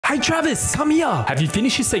Hey Travis, come here. Have you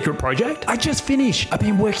finished your secret project? I just finished. I've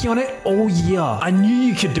been working on it all year. I knew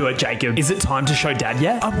you could do it, Jacob. Is it time to show Dad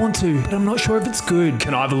yet? I want to, but I'm not sure if it's good.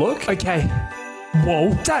 Can I have a look? Okay.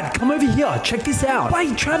 Whoa. Dad, come over here. Check this out.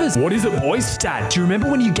 Wait, Travis. What is it, boys? Dad, do you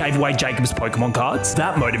remember when you gave away Jacob's Pokemon cards?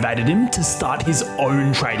 That motivated him to start his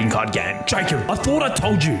own trading card game. Jacob, I thought I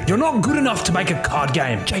told you. You're not good enough to make a card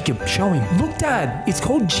game. Jacob, show him. Look, Dad. It's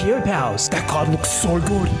called Geopowers. That card looks so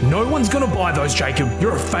good. No one's gonna buy those, Jacob.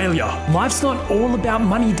 You're a failure. Life's not all about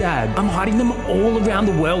money, Dad. I'm hiding them all around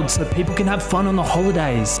the world so people can have fun on the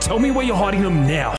holidays. Tell me where you're hiding them now.